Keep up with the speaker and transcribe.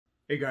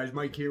Hey guys,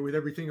 Mike here with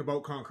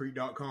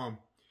everythingaboutconcrete.com.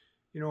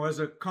 You know, as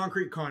a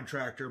concrete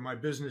contractor, my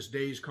business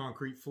Days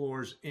Concrete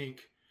Floors Inc.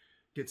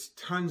 gets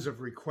tons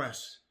of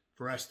requests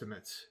for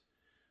estimates.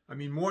 I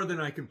mean, more than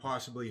I can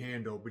possibly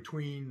handle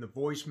between the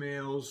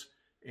voicemails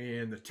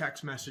and the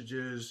text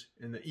messages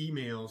and the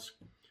emails.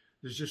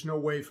 There's just no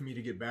way for me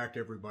to get back to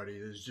everybody.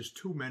 There's just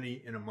too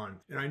many in a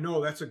month. And I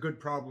know that's a good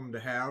problem to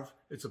have.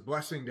 It's a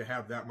blessing to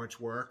have that much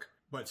work,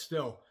 but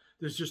still,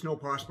 there's just no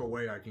possible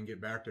way I can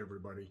get back to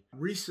everybody.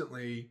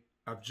 Recently,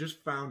 I've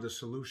just found a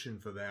solution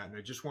for that, and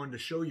I just wanted to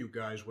show you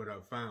guys what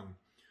I've found.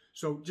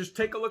 So just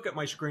take a look at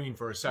my screen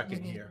for a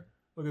second here.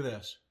 Look at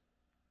this.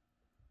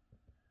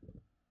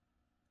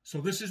 So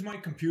this is my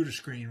computer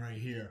screen right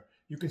here.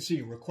 You can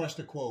see request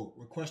a quote,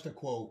 request a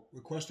quote,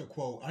 request a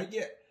quote. I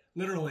get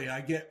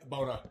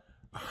about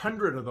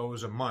 100 of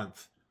those a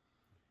month.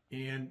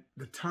 And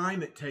the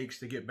time it takes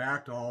to get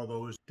back to all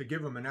those, to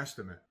give them an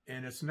estimate.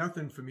 And it's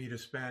nothing for me to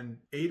spend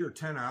 8 or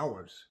 10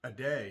 hours a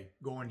day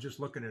going just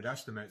looking at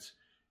estimates.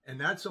 And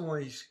that's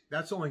only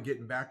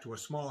getting back to a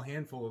small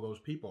handful of those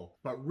people.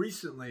 But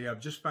recently,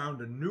 I've just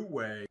found a new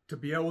way to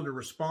be able to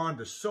respond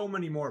to so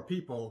many more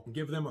people and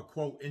give them a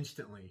quote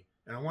instantly.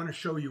 And I want to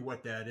show you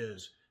what that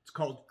is. It's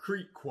called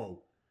Crete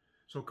Quote.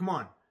 So come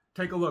on,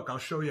 take a look. I'll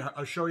show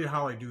you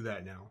how I do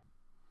that now.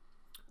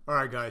 All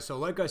right, guys. So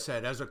like I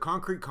said, as a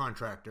concrete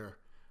contractor,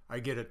 I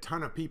get a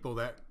ton of people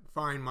that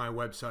find my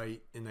website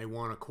and they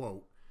want a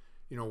quote.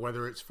 You know,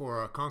 whether it's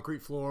for a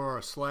concrete floor,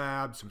 a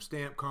slab, some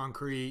stamped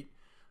concrete,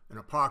 an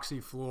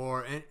epoxy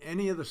floor, and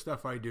any of the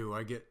stuff I do,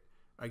 I get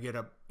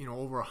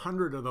over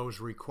 100 of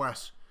those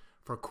requests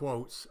for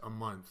quotes a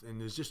month,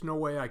 and there's just no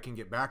way I can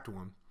get back to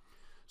them.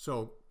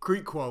 So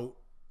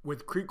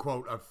with Crete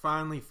Quote, I've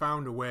finally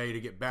found a way to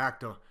get back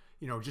to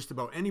just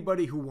about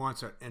anybody who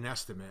wants an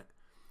estimate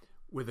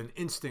with an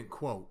instant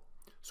quote.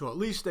 So at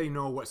least they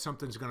know what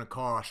something's going to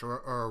cost, or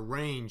a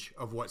range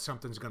of what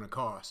something's going to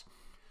cost.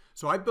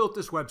 So I built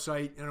this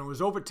website, and it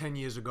was over 10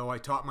 years ago. I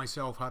taught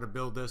myself how to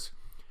build this.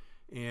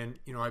 And,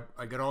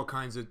 I got all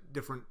kinds of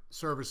different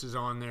services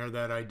on there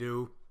that I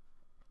do.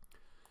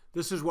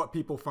 This is what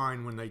people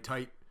find when they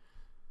type,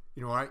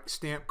 I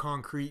stamp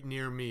concrete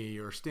near me,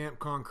 or stamp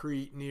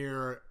concrete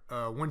near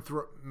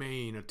Winthrop,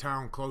 Maine, a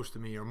town close to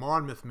me, or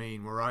Monmouth,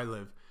 Maine, where I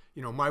live.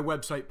 My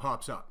website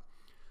pops up.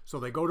 So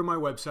they go to my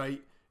website,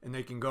 and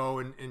they can go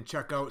and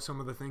check out some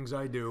of the things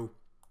I do.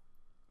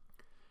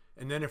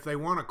 And then if they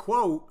want a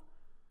quote,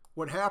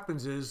 what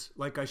happens is,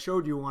 like I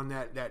showed you on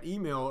that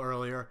email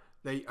earlier,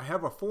 I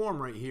have a form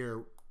right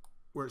here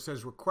where it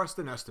says request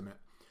an estimate.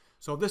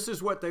 So this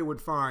is what they would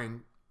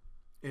find,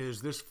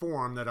 is this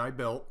form that I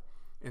built,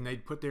 and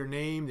they'd put their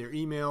name, their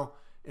email,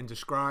 and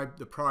describe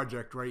the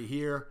project right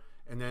here,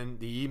 and then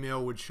the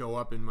email would show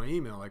up in my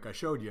email like I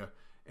showed you.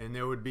 And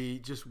there would be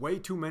just way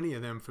too many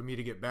of them for me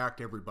to get back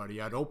to everybody.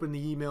 I'd open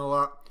the email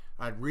up,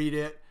 I'd read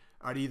it,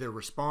 I'd either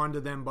respond to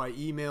them by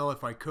email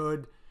if I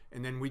could,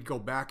 and then we'd go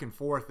back and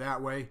forth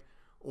that way,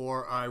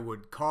 or I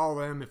would call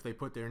them if they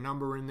put their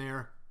number in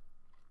there.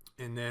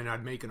 And then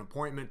I'd make an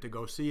appointment to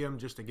go see them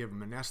just to give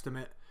them an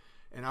estimate.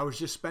 And I was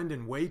just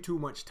spending way too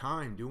much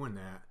time doing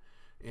that.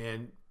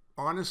 And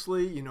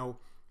honestly,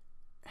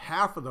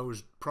 half of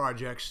those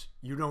projects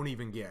you don't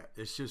even get.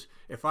 It's just,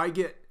 if I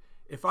get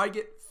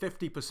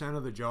 50%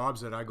 of the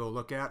jobs that I go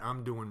look at,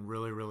 I'm doing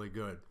really, really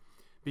good.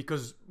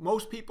 Because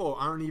most people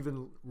aren't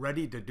even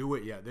ready to do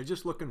it yet. They're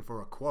just looking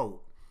for a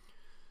quote.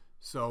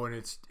 So, and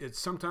it's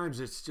sometimes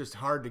it's just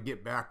hard to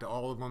get back to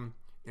all of them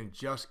and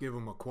just give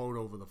them a quote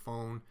over the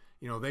phone.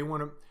 They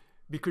want to,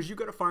 because you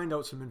got to find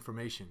out some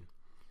information.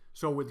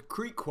 So with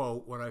Crete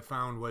Quote, what I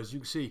found was, you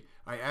can see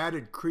I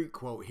added Crete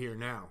Quote here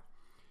now,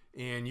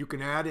 and you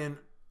can add in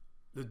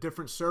the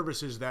different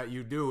services that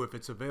you do if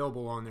it's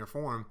available on their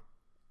form,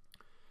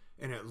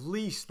 and at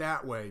least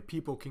that way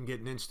people can get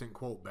an instant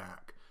quote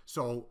back.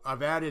 So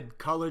I've added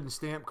colored and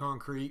stamped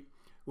concrete,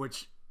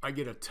 which I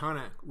get a ton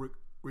of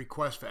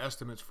requests for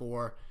estimates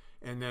for,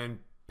 and then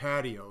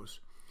patios.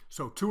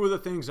 So two of the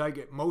things I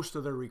get most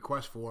of the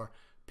requests for,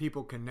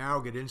 people can now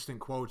get instant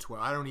quotes where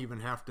I don't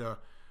even have to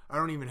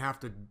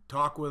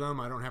talk with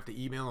them. I don't have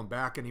to email them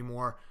back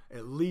anymore.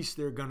 At least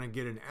they're going to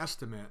get an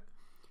estimate,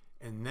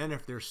 and then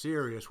if they're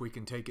serious, we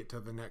can take it to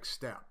the next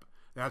step.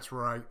 That's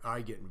where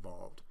I get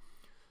involved.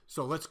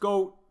 So let's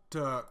go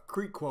to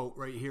Crete Quote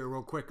right here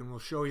real quick, and we'll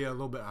show you a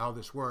little bit how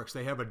this works.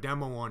 They have a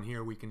demo on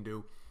here we can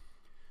do.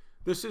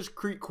 This is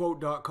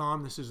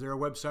CreteQuote.com. This is their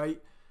website.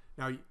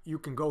 Now you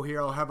can go here.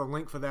 I'll have a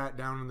link for that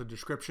down in the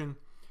description,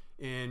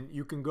 and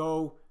you can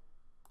go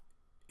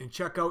and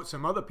check out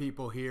some other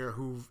people here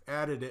who've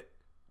added it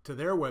to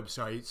their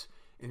websites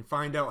and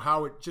find out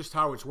how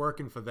it's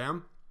working for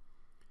them,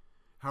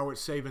 how it's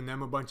saving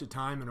them a bunch of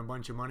time and a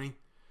bunch of money.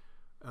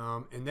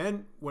 And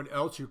then what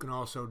else you can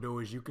also do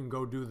is you can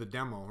go do the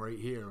demo right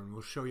here, and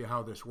we'll show you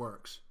how this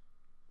works.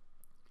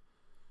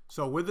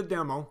 So with the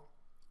demo,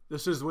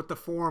 this is what the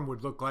form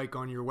would look like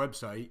on your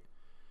website.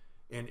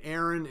 And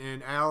Aaron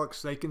and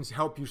Alex, they can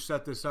help you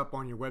set this up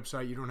on your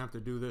website. You don't have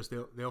to do this.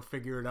 They'll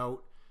figure it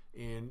out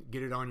and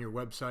get it on your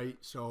website.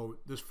 So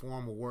this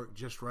form will work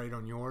just right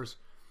on yours.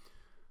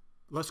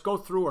 Let's go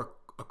through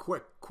a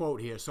quick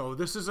quote here. So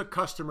this is a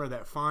customer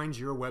that finds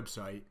your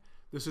website.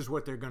 This is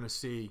what they're going to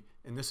see,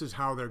 and this is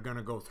how they're going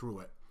to go through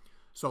it.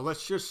 So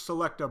let's just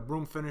select a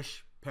broom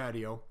finish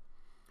patio,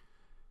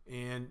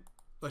 and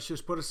let's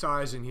just put a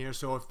size in here.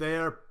 So if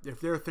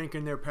they're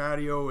thinking their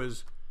patio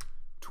is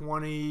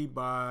 20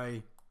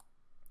 by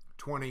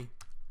 20,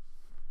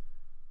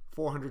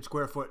 400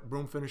 square foot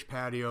broom finish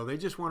patio, they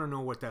just want to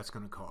know what that's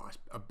going to cost,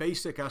 a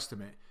basic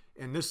estimate.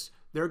 And this,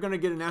 they're going to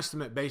get an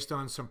estimate based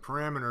on some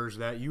parameters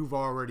that you've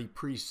already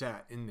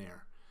preset in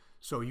there.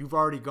 So you've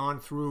already gone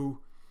through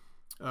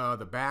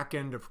the back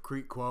end of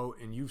Crete Quote,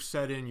 and you've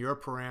set in your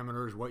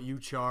parameters, what you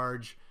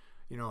charge,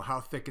 you know, how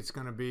thick it's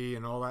going to be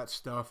and all that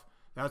stuff.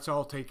 That's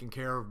all taken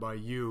care of by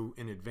you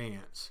in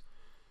advance.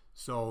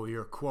 So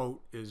your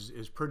quote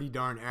is pretty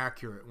darn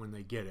accurate when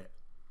they get it.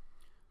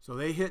 So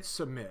they hit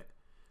submit.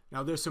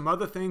 Now there's some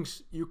other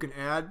things you can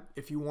add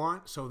if you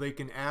want. So they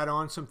can add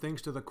on some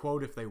things to the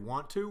quote if they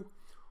want to.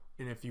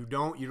 And if you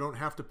don't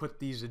have to put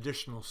these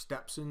additional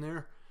steps in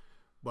there.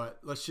 But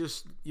let's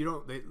just,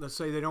 let's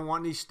say they don't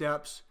want any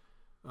steps.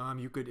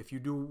 You could, if you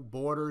do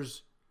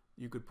borders,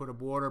 you could put a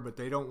border, but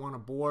they don't want a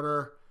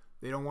border.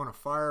 They don't want a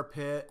fire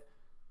pit.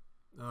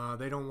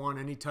 They don't want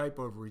any type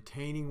of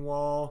retaining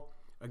wall.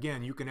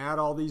 Again, you can add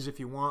all these if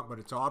you want, but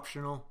it's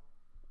optional.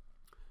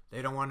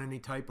 They don't want any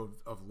type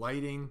of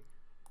lighting.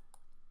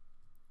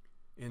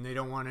 And they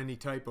don't want any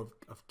type of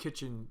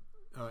kitchen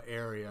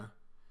area.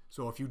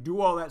 So if you do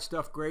all that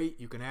stuff, great,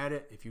 you can add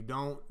it. If you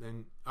don't,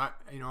 then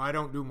I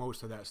don't do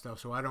most of that stuff,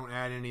 so I don't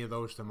add any of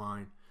those to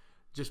mine.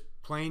 Just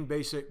plain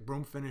basic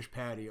broom finish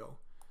patio.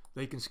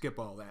 They can skip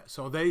all that.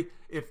 So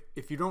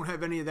if you don't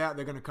have any of that,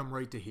 they're going to come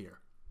right to here.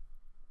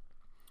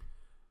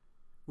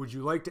 Would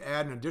you like to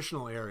add an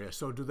additional area?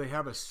 So do they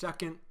have a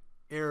second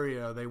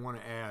area they want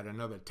to add,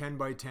 another 10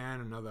 by 10,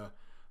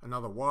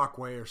 another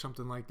walkway or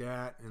something like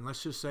that? And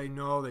let's just say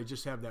no, they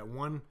just have that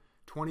one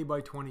 20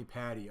 by 20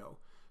 patio.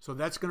 So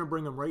that's going to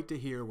bring them right to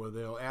here where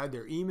they'll add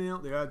their email,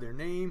 they'll add their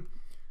name,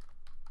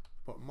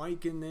 put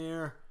Mike in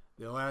there,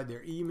 they'll add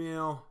their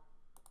email.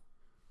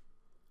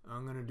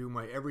 I'm going to do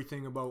my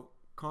everything about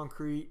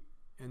concrete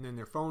and then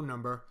their phone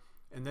number,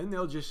 and then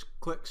they'll just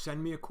click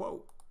send me a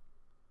quote.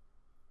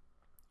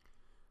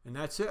 And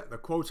that's it. The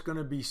quote's going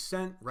to be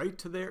sent right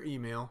to their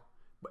email,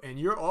 and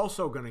you're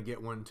also going to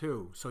get one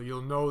too, so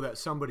you'll know that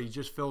somebody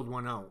just filled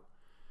one out.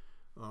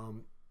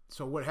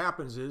 So what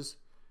happens is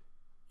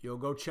you'll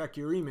go check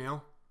your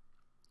email,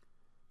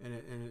 and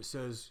it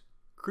says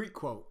Crete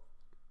Quote,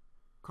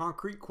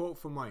 concrete quote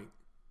for Mike.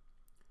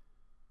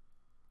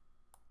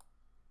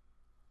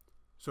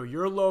 So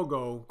your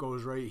logo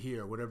goes right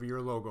here, whatever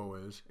your logo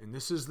is, and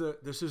this is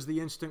the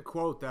instant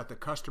quote that the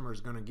customer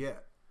is going to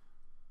get.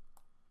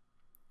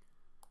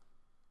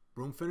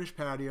 Broom finish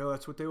patio,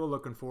 that's what they were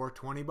looking for,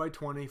 20 by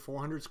 20,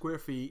 400 square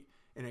feet,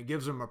 and it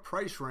gives them a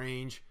price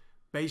range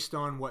based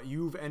on what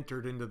you've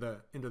entered into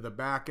the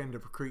back end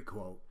of a Crete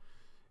Quote.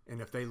 And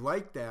if they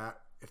like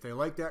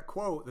that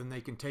quote, then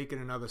they can take it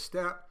another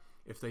step.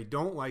 If they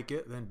don't like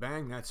it, then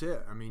bang, that's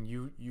it. I mean,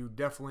 you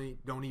definitely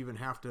don't even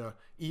have to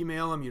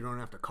email them, you don't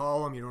have to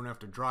call them, you don't have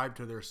to drive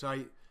to their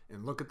site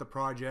and look at the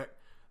project.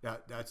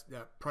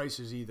 That price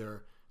is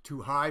either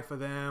too high for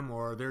them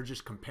or they're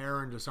just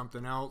comparing to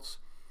something else.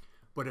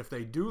 But if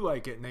they do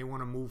like it and they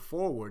want to move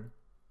forward,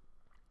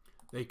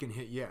 they can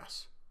hit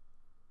yes.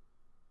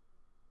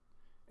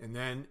 And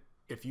then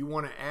if you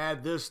want to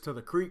add this to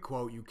the Crete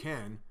Quote, you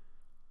can,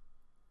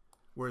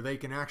 where they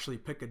can actually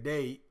pick a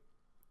date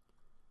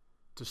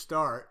to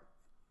start,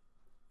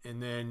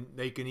 and then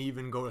they can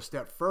even go a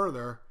step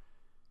further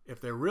if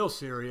they're real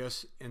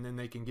serious, and then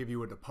they can give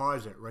you a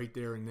deposit right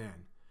there and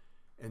then.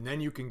 And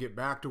then you can get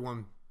back to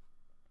them.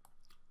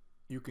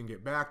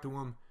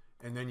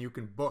 And then you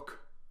can book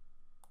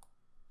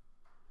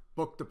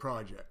the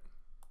project.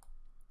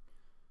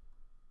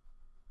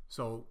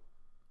 So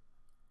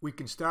we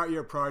can start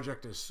your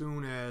project as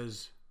soon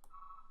as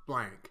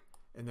blank,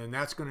 and then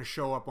that's going to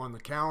show up on the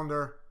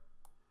calendar,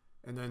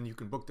 and then you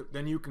can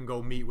then you can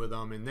go meet with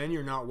them, and then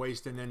you're not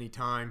wasting any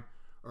time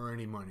or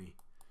any money.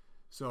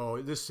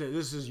 So this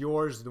is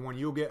yours, the one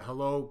you'll get.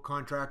 Hello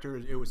contractor,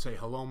 it would say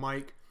hello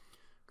Mike,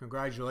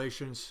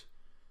 congratulations,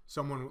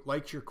 someone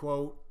likes your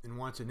quote and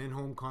wants an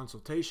in-home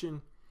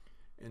consultation,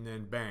 and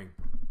then bang,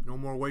 no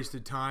more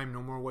wasted time,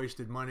 no more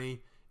wasted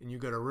money, and you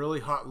got a really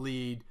hot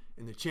lead,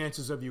 and the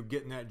chances of you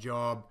getting that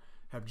job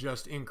have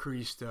just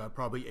increased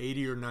probably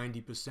 80 or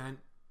 90%.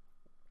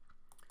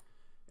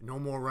 No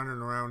more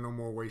running around, no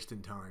more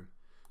wasting time.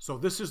 So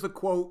this is the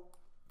quote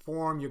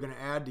form you're going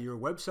to add to your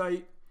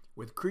website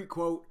with Crete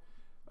Quote.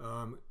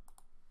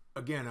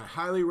 Again, I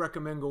highly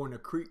recommend going to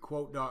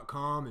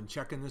CreteQuote.com and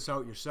checking this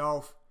out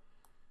yourself.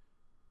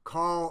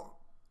 Call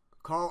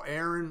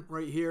Aaron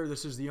right here.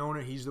 This is the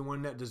owner. He's the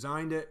one that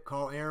designed it.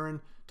 Call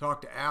Aaron.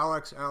 Talk to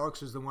Alex.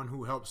 Alex is the one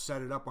who helps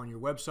set it up on your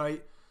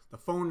website. The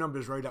phone number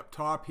is right up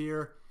top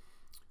here.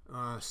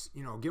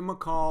 Give them a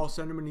call,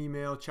 send them an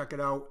email, check it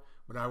out.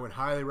 But I would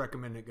highly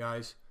recommend it,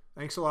 guys.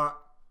 Thanks a lot.